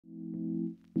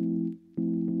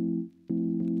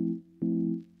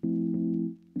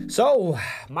So,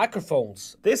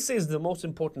 microphones. This is the most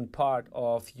important part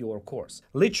of your course.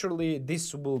 Literally,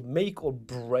 this will make or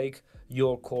break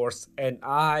your course, and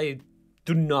I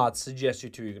do not suggest you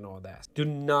to ignore that. Do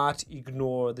not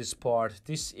ignore this part.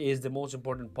 This is the most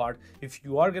important part. If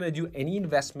you are gonna do any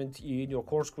investment in your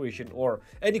course creation or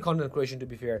any content creation, to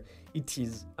be fair, it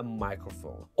is a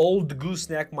microphone. Old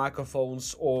gooseneck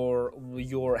microphones or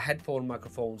your headphone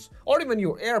microphones or even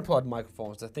your AirPod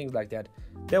microphones, the things like that,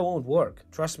 they won't work.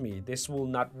 Trust me, this will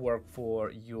not work for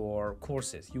your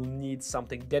courses. You'll need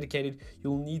something dedicated.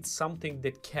 You'll need something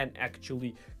that can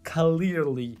actually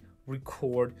clearly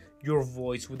record your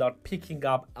voice without picking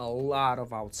up a lot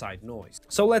of outside noise.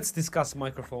 So let's discuss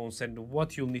microphones and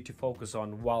what you'll need to focus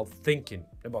on while thinking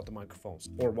about the microphones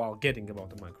or while getting about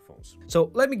the microphones.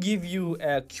 So let me give you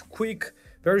a quick,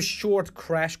 very short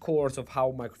crash course of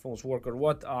how microphones work or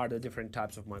what are the different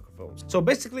types of microphones. So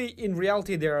basically, in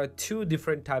reality, there are two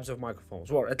different types of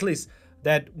microphones, or at least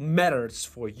that matters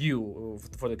for you,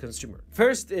 for the consumer.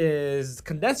 First is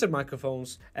condenser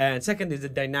microphones, and second is the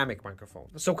dynamic microphone.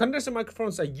 So condenser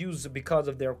microphones are used because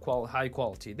of their high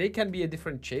quality. They can be a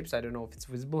different shapes. I don't know if it's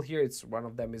visible here. It's one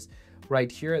of them is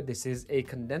right here. This is a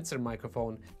condenser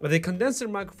microphone. But the condenser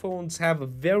microphones have a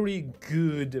very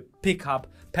good pickup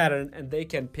pattern, and they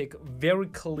can pick very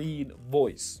clean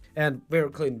voice and very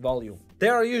clean volume. They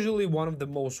are usually one of the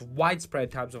most widespread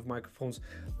types of microphones,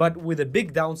 but with a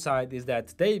big downside is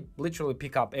that they literally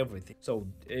pick up everything. So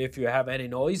if you have any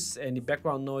noise, any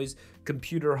background noise,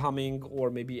 computer humming,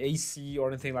 or maybe AC or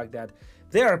anything like that,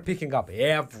 they are picking up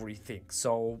everything.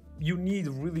 So you need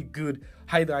really good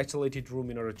highly isolated room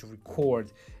in order to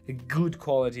record a good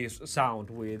quality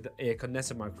sound with a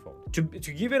condenser microphone. To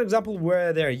give you an example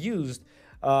where they're used,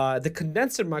 the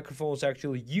condenser microphones are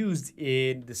actually used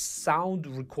in the sound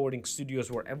recording studios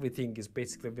where everything is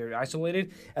basically very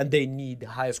isolated and they need the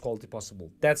highest quality possible.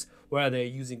 That's where they're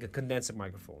using a condenser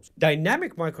microphones.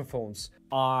 Dynamic microphones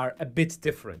are a bit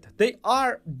different. They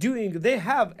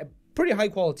have a pretty high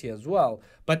quality as well,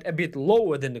 but a bit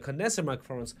lower than the condenser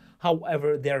microphones.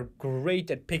 However, they're great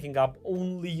at picking up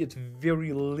only at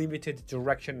very limited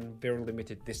direction and very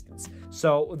limited distance.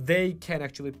 So they can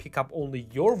actually pick up only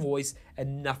your voice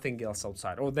and nothing else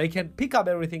outside. Or they can pick up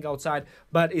everything outside,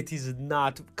 but it is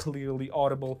not clearly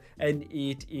audible and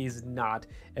it's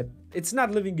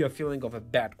not leaving you a feeling of a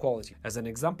bad quality. As an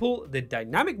example, the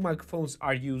dynamic microphones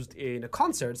are used in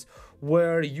concerts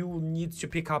where you need to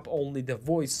pick up only the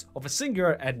voice of a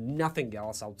singer and nothing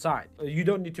else outside. You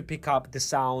don't need to pick up the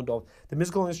sound of the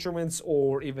musical instruments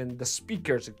or even the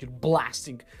speakers that you're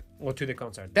blasting to the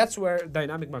concert. That's where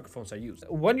dynamic microphones are used.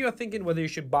 When you're thinking whether you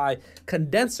should buy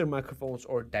condenser microphones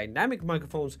or dynamic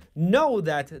microphones, know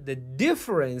that the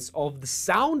difference of the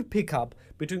sound pickup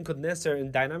between condenser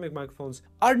and dynamic microphones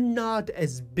are not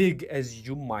as big as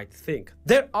you might think.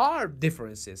 There are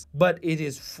differences, but it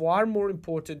is far more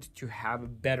important to have a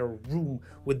better room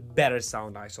with better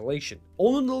sound isolation.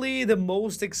 Only the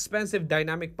most expensive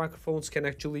dynamic microphones can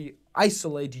actually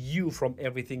isolate you from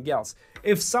everything else.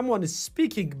 If someone is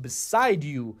speaking beside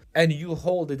you and you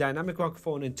hold the dynamic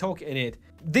microphone and talk in it,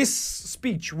 this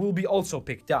speech will be also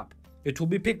picked up. It will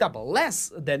be picked up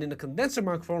less than in a condenser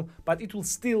microphone, but it will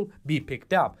still be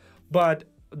picked up. But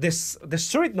the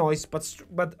street noise,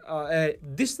 a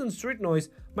distant street noise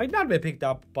might not be picked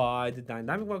up by the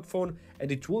dynamic microphone,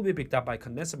 and it will be picked up by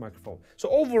condenser microphone. So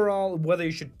overall, whether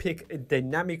you should pick a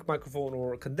dynamic microphone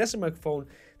or a condenser microphone,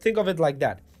 think of it like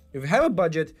that. If you have a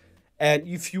budget and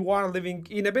if you are living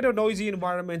in a bit of noisy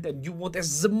environment and you want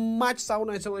as much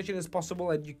sound isolation as possible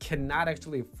and you cannot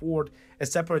actually afford a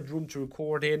separate room to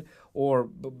record in or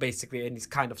basically any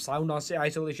kind of sound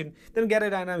isolation, then get a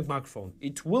dynamic microphone.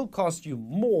 It will cost you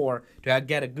more to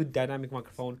get a good dynamic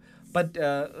microphone, but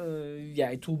yeah,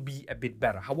 it will be a bit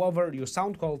better. However, your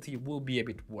sound quality will be a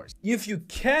bit worse. If you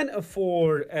can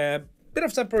afford a bit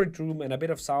of separate room and a bit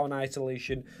of sound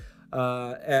isolation,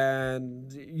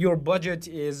 and your budget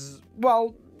is,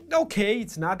 well, okay,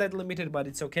 it's not that limited, but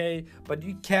it's okay, but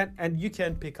you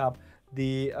can pick up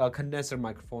the condenser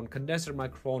microphone. Condenser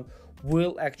microphone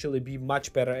will actually be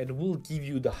much better and will give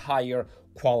you the higher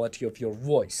quality of your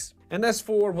voice. And as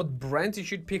for what brand you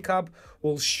should pick up,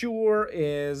 well, Shure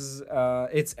is,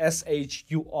 it's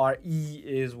SHURE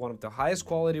is one of the highest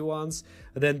quality ones.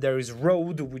 Then there is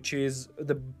Rode, which is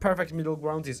the perfect middle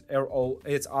ground, is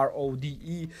it's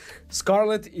RODE.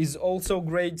 Scarlett is also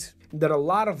great. There are a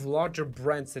lot of larger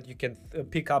brands that you can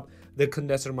pick up the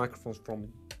condenser microphones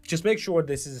from. Just make sure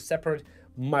this is a separate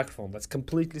microphone. That's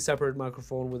completely separate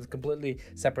microphone with a completely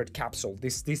separate capsule.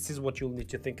 This is what you'll need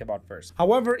to think about first.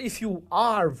 However, if you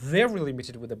are very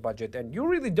limited with a budget and you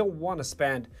really don't want to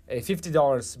spend a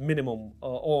 $50 minimum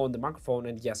on the microphone,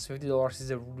 and yes, $50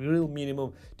 is a real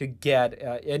minimum to get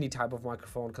any type of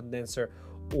microphone, condenser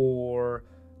or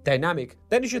dynamic,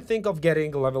 then you should think of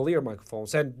getting lavalier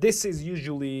microphones, and this is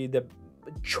usually the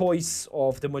choice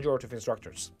of the majority of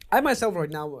instructors. I myself right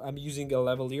now I'm using a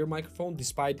lavalier microphone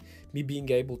despite me being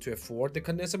able to afford the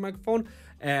condenser microphone,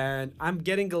 and I'm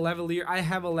getting a lavalier. I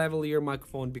have a lavalier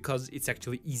microphone because it's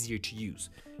actually easier to use.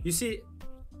 You see,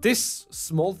 this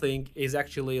small thing is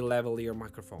actually a lavalier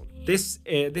microphone. This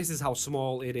is how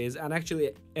small it is, and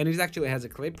it actually has a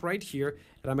clip right here,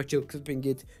 and I'm actually clipping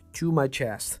it to my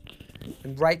chest.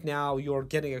 And right now you're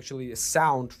getting actually a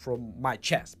sound from my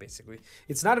chest, basically.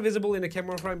 It's not visible in the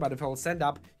camera frame, but if I'll stand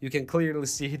up, you can clearly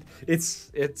see it.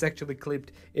 It's actually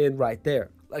clipped in right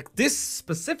there. Like, this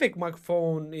specific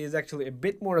microphone is actually a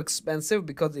bit more expensive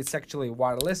because it's actually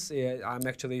wireless. I'm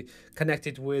actually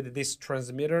connected with this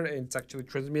transmitter, and it's actually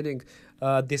transmitting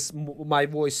my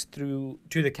voice through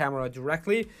to the camera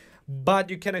directly.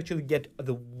 But you can actually get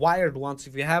the wired ones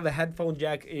if you have a headphone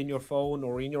jack in your phone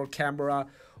or in your camera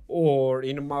or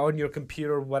on your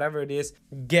computer, whatever it is.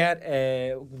 Get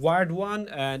a wired one,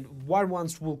 and wired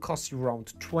ones will cost you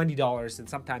around $20 and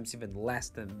sometimes even less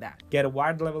than that. Get a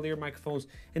wired lavalier microphones,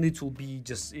 and it will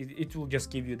just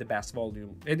give you the best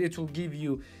volume, and it will give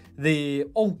you the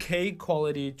okay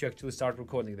quality to actually start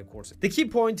recording the course. The key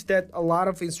point that a lot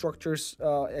of instructors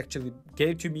actually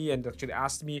gave to me and actually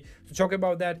asked me to talk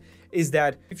about that is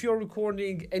that if you're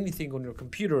recording anything on your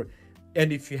computer,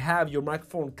 and if you have your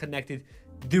microphone connected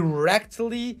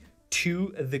directly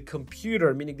to the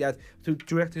computer, meaning that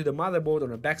directly to the motherboard on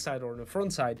the back side or on the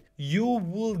front side, you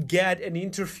will get an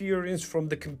interference from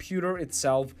the computer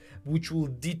itself, which will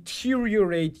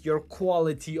deteriorate your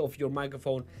quality of your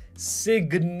microphone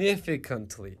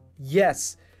significantly.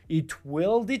 Yes, it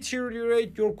will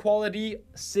deteriorate your quality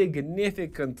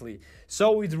significantly.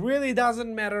 So it really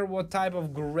doesn't matter what type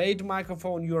of great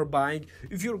microphone you're buying.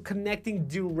 If you're connecting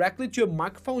directly to a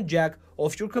microphone jack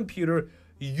of your computer,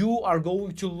 you are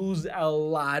going to lose a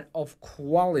lot of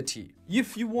quality.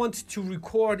 If you want to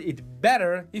record it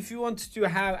better, if you want to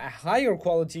have a higher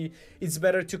quality, it's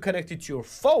better to connect it to your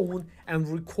phone and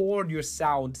record your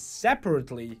sound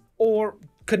separately, or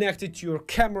connect it to your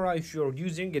camera if you're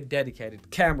using a dedicated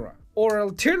camera. Or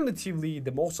alternatively,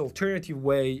 the most alternative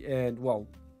way, and well,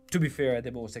 to be fair,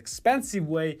 the most expensive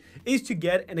way, is to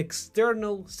get an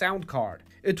external sound card.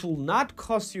 It will not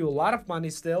cost you a lot of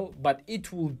money still, but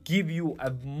it will give you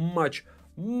a much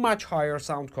higher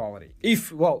sound quality.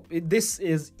 This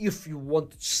is if you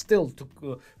want still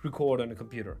to record on a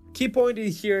computer. Key point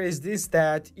in here is this,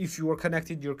 that if you are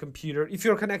connecting your computer, if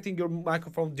you're connecting your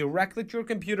microphone directly to your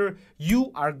computer,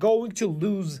 you are going to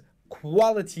lose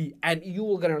quality, and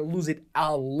you are gonna lose it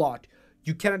a lot.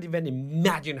 You cannot even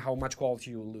imagine how much quality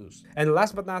you will lose. And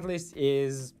last but not least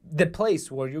is the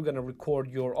place where you're gonna record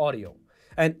your audio.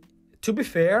 And to be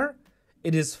fair,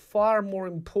 it is far more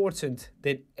important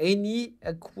than any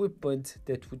equipment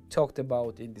that we talked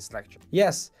about in this lecture.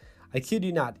 Yes, I kid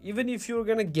you not, even if you're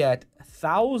gonna get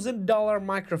 $1,000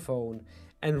 microphone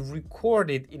and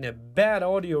record it in a bad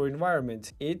audio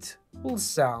environment, it will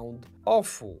sound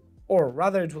awful. Or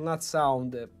rather, it will not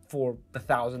sound for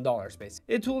 $1,000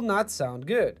 basically. It will not sound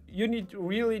good. You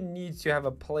really need to have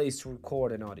a place to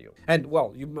record an audio. And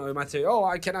well, you might say, oh,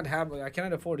 I cannot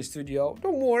afford a studio.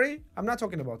 Don't worry, I'm not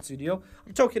talking about studio.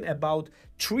 I'm talking about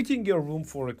treating your room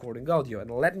for recording audio.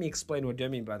 And let me explain what I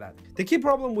mean by that. The key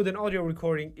problem with an audio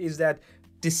recording is that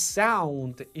the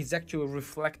sound is actually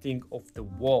reflecting off the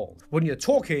wall. When you're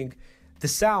talking, the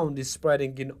sound is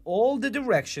spreading in all the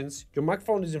directions. Your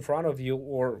microphone is in front of you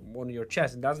or on your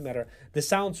chest, it doesn't matter. The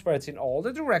sound spreads in all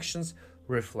the directions,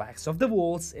 reflects off the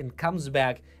walls, and comes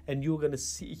back, and you're gonna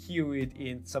hear it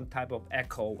in some type of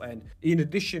echo. And in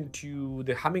addition to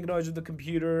the humming noise of the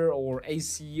computer or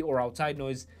AC or outside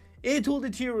noise, it will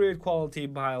deteriorate quality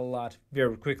by a lot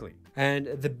very quickly. And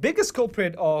the biggest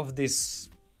culprit of this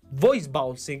voice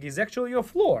bouncing is actually your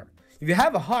floor. If you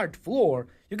have a hard floor,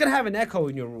 you're gonna have an echo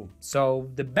in your room. So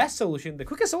the best solution, the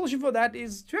quickest solution for that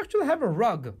is to actually have a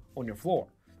rug on your floor.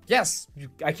 Yes,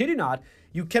 I kid you not,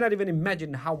 you cannot even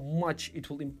imagine how much it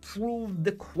will improve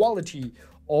the quality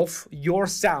of your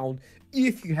sound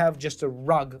if you have just a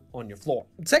rug on your floor.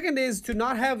 Second is to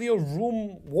not have your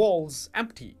room walls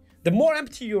empty. The more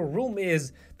empty your room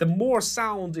is, the more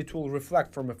sound it will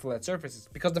reflect from the flat surfaces,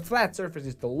 because the flat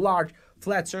surfaces, the large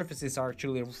flat surfaces, are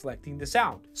actually reflecting the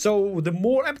sound. So the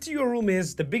more empty your room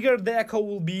is, the bigger the echo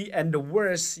will be and the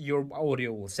worse your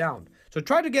audio will sound. So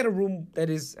try to get a room that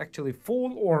is actually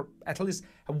full, or at least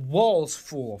walls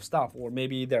full of stuff, or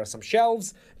maybe there are some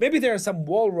shelves, maybe there are some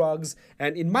wall rugs.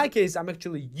 And in my case, I'm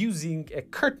actually using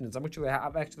curtains. I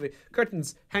have actually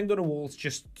curtains hanged on the walls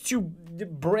just to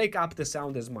break up the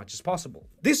sound as much as possible.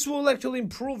 This will actually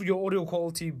improve your audio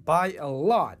quality by a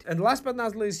lot. And last but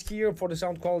not least here for the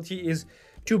sound quality is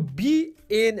to be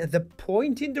in the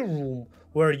point in the room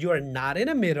where you are not in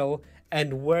the middle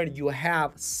and where you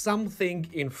have something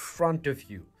in front of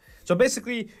you. So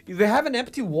basically, if you have an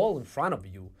empty wall in front of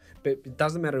you, but it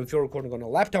doesn't matter if you're recording on a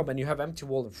laptop and you have an empty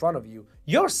wall in front of you,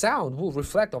 your sound will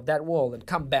reflect off that wall and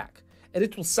come back. And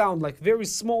it will sound like very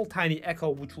small, tiny echo,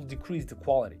 which will decrease the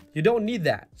quality. You don't need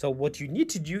that. So what you need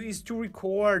to do is to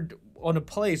record on a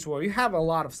place where you have a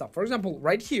lot of stuff. For example,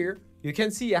 right here, you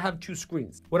can see I have two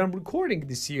screens. When I'm recording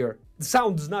this here, the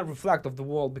sound does not reflect off the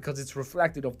wall because it's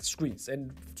reflected off the screens.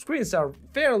 And screens are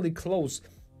fairly close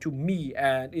to me,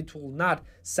 and it will not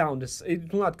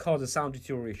cause a sound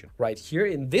deterioration. Right here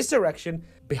in this direction,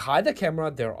 behind the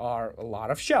camera, there are a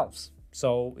lot of shelves.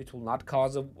 So it will not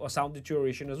cause a sound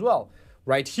deterioration as well.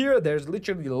 Right here, there's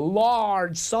literally a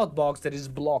large softbox that is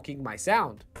blocking my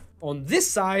sound. On this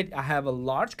side, I have a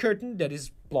large curtain that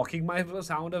is blocking my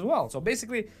sound as well. So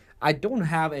basically, I don't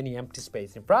have any empty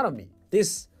space in front of me.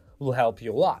 This will help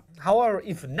you a lot. However,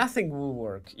 if nothing will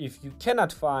work, if you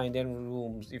cannot find any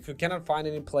rooms, if you cannot find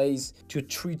any place to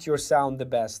treat your sound the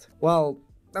best, well,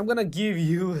 I'm gonna give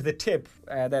you the tip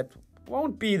that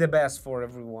won't be the best for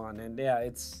everyone. And yeah,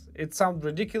 it sounds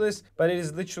ridiculous, but it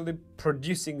is literally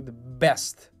producing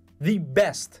the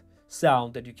best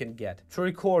sound that you can get to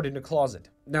record in the closet.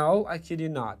 No, I kid you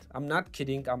not. I'm not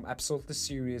kidding. I'm absolutely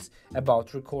serious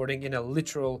about recording in a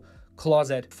literal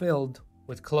closet filled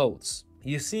with clothes.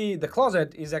 You see, the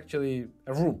closet is actually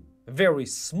a room, a very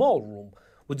small room,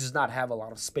 which does not have a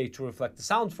lot of space to reflect the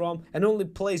sound from, and only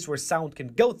place where sound can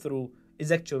go through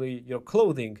is actually your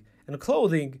clothing. And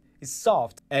clothing is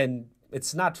soft and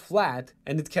it's not flat,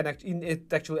 and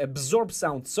it actually absorbs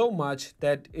sound so much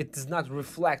that it does not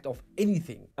reflect off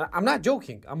anything. I'm not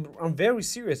joking. I'm very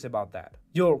serious about that.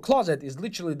 Your closet is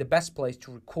literally the best place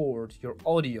to record your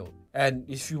audio. And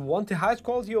if you want the highest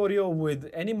quality audio with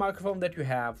any microphone that you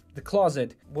have, the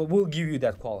closet will give you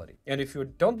that quality. And if you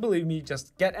don't believe me,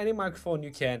 just get any microphone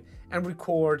you can and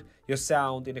record your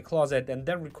sound in a closet, and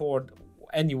then record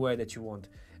anywhere that you want.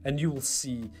 And you will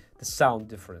see the sound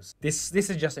difference. This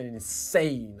is just an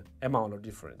insane amount of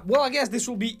difference. Well, I guess this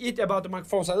will be it about the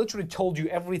microphones. I literally told you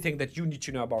everything that you need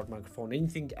to know about microphone.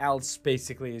 Anything else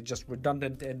basically is just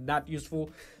redundant and not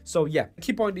useful. So yeah, the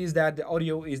key point is that the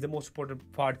audio is the most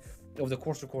important part of the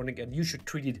course recording, and you should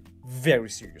treat it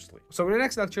very seriously. So in the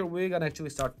next lecture, we're gonna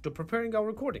actually start to preparing our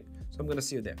recording. So I'm gonna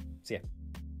see you there. See ya.